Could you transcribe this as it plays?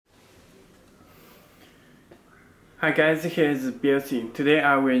Hi guys, here is Belsee. Today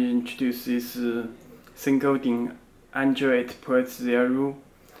I will introduce this single DIN Android 8.0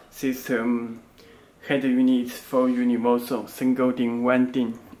 system head unit for universal single DIN 1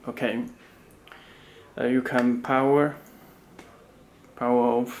 DIN. Okay, you can power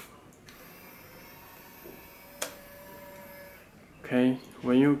off. Okay,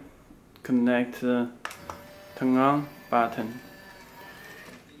 when you connect the turn on button,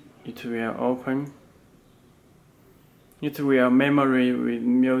 it will open. It will memory with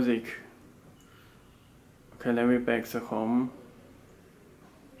music. Okay, let me back to home.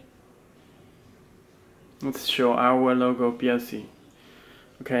 Let's show our logo Belsee.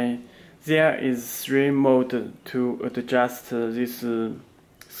 Okay, there is 3 modes to adjust this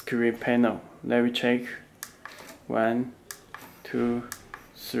screen panel. Let me check. 1, 2,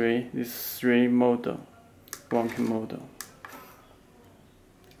 3. This 3 mode, working mode.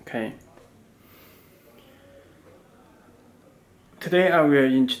 Okay. Today I will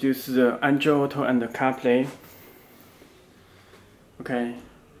introduce the Android Auto and the Carplay. Okay,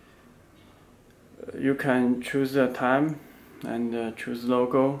 you can choose the time and choose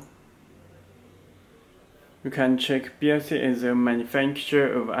logo. You can check Belsee is the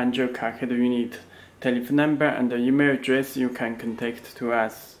manufacturer of Android car head unit. Telephone number and the email address you can contact to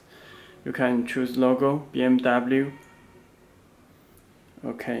us. You can choose logo BMW.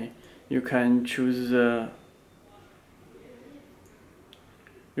 Okay, you can choose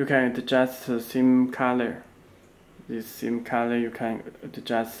you can adjust the theme color. This theme color you can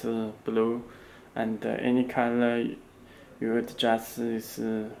adjust blue, and any color you adjust this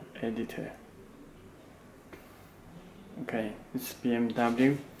editor. Okay, it's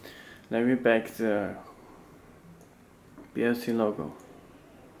BMW. Let me back the Belsee logo.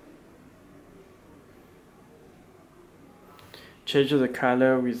 Change the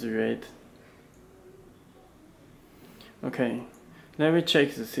color with red. Okay. Let me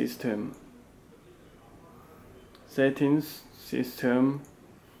check the system. Settings, system.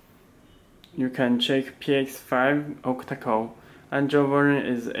 You can check PX5 octa-core. Android version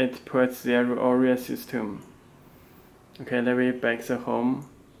is 8.0 Oreo system. Okay, let me back the home.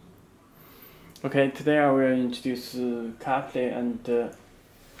 Okay, today I will introduce Carplay and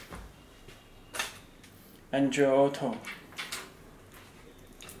Android Auto.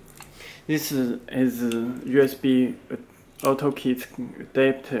 This is USB AutoKit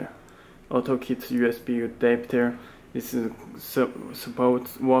adapter. AutoKit USB adapter. This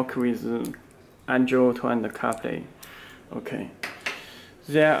supports work with Android Auto and Carplay. Okay.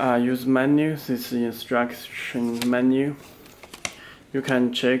 There are use menus. This is instruction menu. You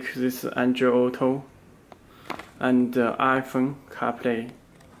can check this Android Auto and iPhone Carplay.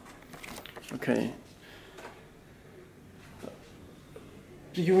 Okay.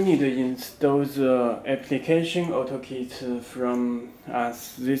 You need to install the application AutoKit from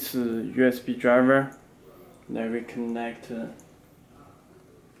us. This USB driver. Then we connect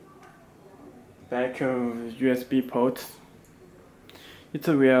back of USB port. It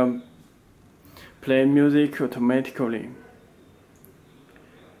will play music automatically.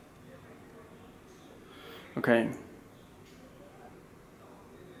 Okay.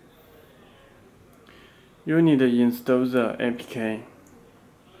 You need to install the APK.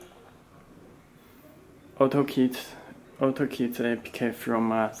 AutoKit APK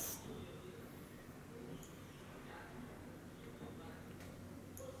from us.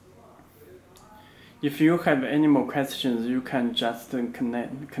 If you have any more questions, you can just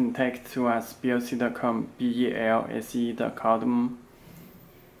contact to us belsee.com, belsee.com.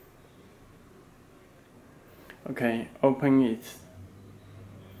 Okay, open it.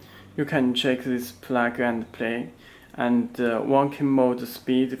 You can check this plug and play, and working mode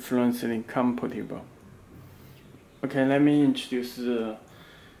speed fluently compatible. Okay, let me introduce the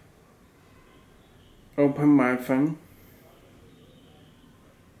open my phone.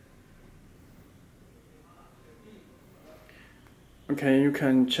 Okay, you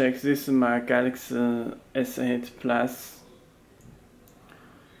can check this is my Galaxy S8 Plus.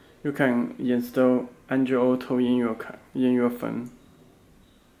 You can install Android Auto in your phone.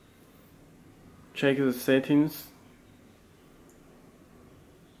 Check the settings.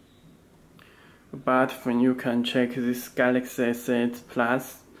 But when you can check this Galaxy S8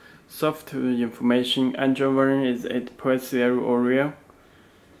 Plus software information, Android version is 8.0 Oreo.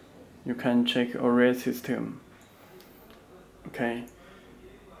 You can check Oreo system. Okay.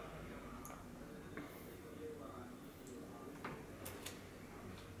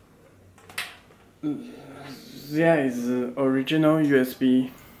 There is the original USB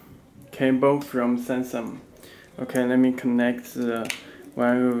cable from Samsung. Okay, let me connect the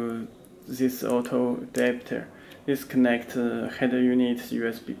one of this auto adapter. disconnect header unit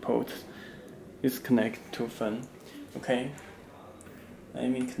USB port. Disconnect to phone. Okay, let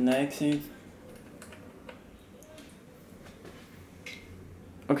me connect it.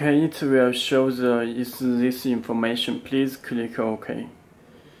 Okay, it will show this information. Please click OK.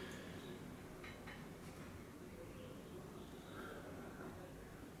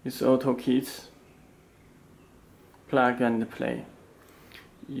 It's AutoKit. Plug and play.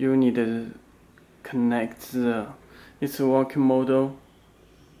 You need to connect its working model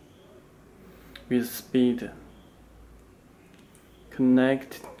with speed.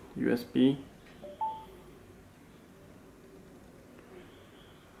 Connect USB.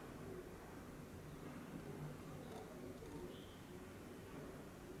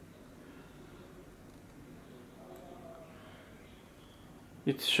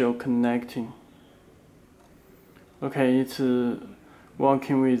 It shows connecting. Okay, it's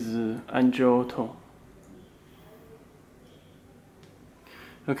working with Android Auto.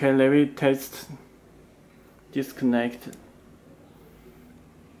 Okay, let me test disconnect.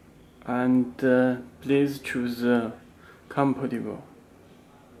 And please choose compatible.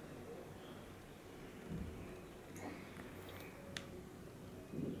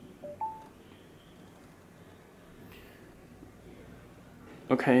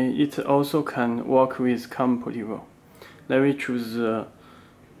 Okay, it also can work with compatible. Let me choose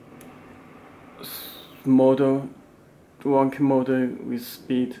model, working model with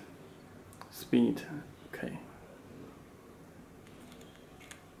speed. Okay.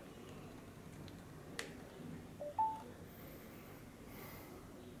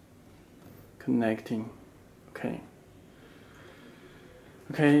 Connecting. Okay.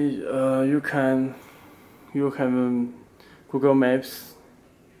 Okay. You have Google Maps.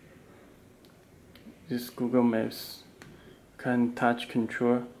 This Google Maps can touch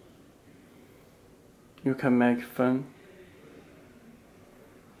control. You can make phone.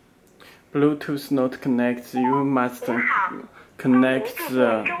 Bluetooth not connect. You must connect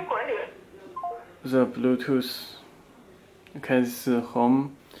the Bluetooth. Okay, this is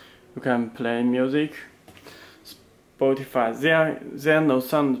home. You can play music. Spotify. There are no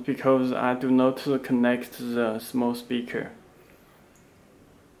sounds because I do not connect the small speaker.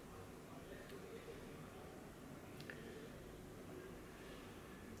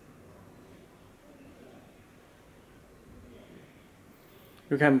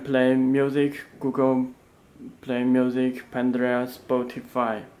 You can play music, Google Play Music, Pandora,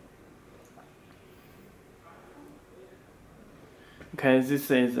 Spotify. Okay,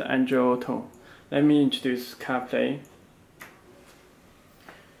 this is Android Auto. Let me introduce Carplay.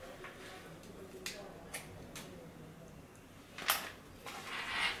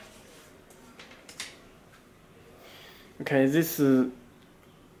 Okay, this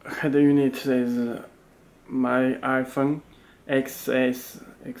header unit is my iPhone XS.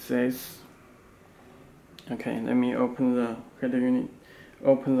 Okay, let me open the header unit.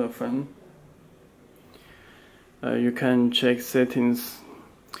 Open the phone. You can check settings.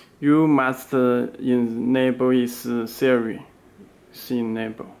 You must enable is Siri. See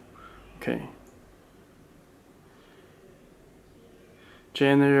enable. Okay.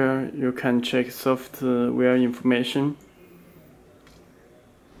 General, you can check software information.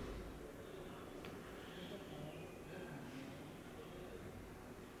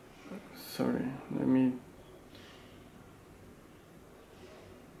 Sorry, let me.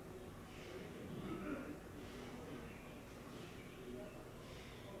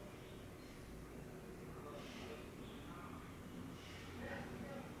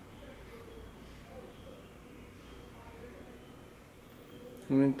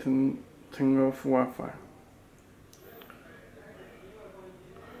 Let me turn off Wi-Fi.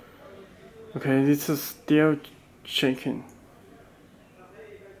 Okay, this is still checking.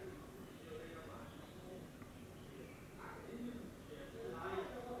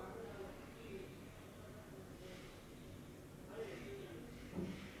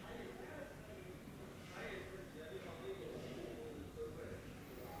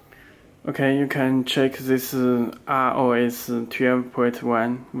 Okay, you can check this ROS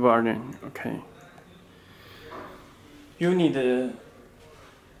 12.1 version. Okay. You need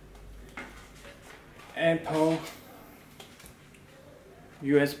Apple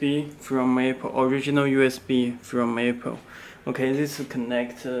USB from Apple, original USB from Apple. Okay, this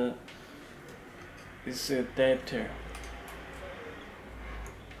connect this adapter,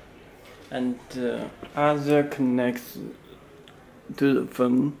 and other connects to the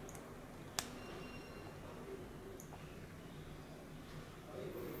phone.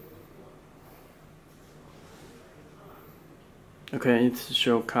 Okay, it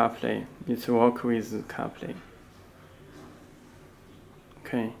show Carplay. It work with Carplay.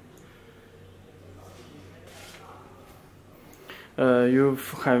 Okay. You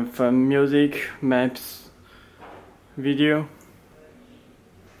have music, maps, video.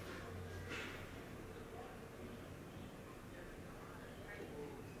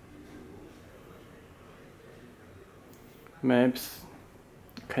 Maps.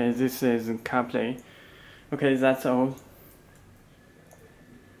 Okay, this is Carplay. Okay, that's all.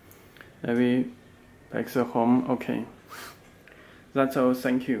 Maybe back to home. Okay. That's all.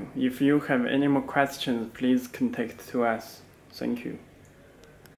 Thank you. If you have any more questions, please contact to us. Thank you.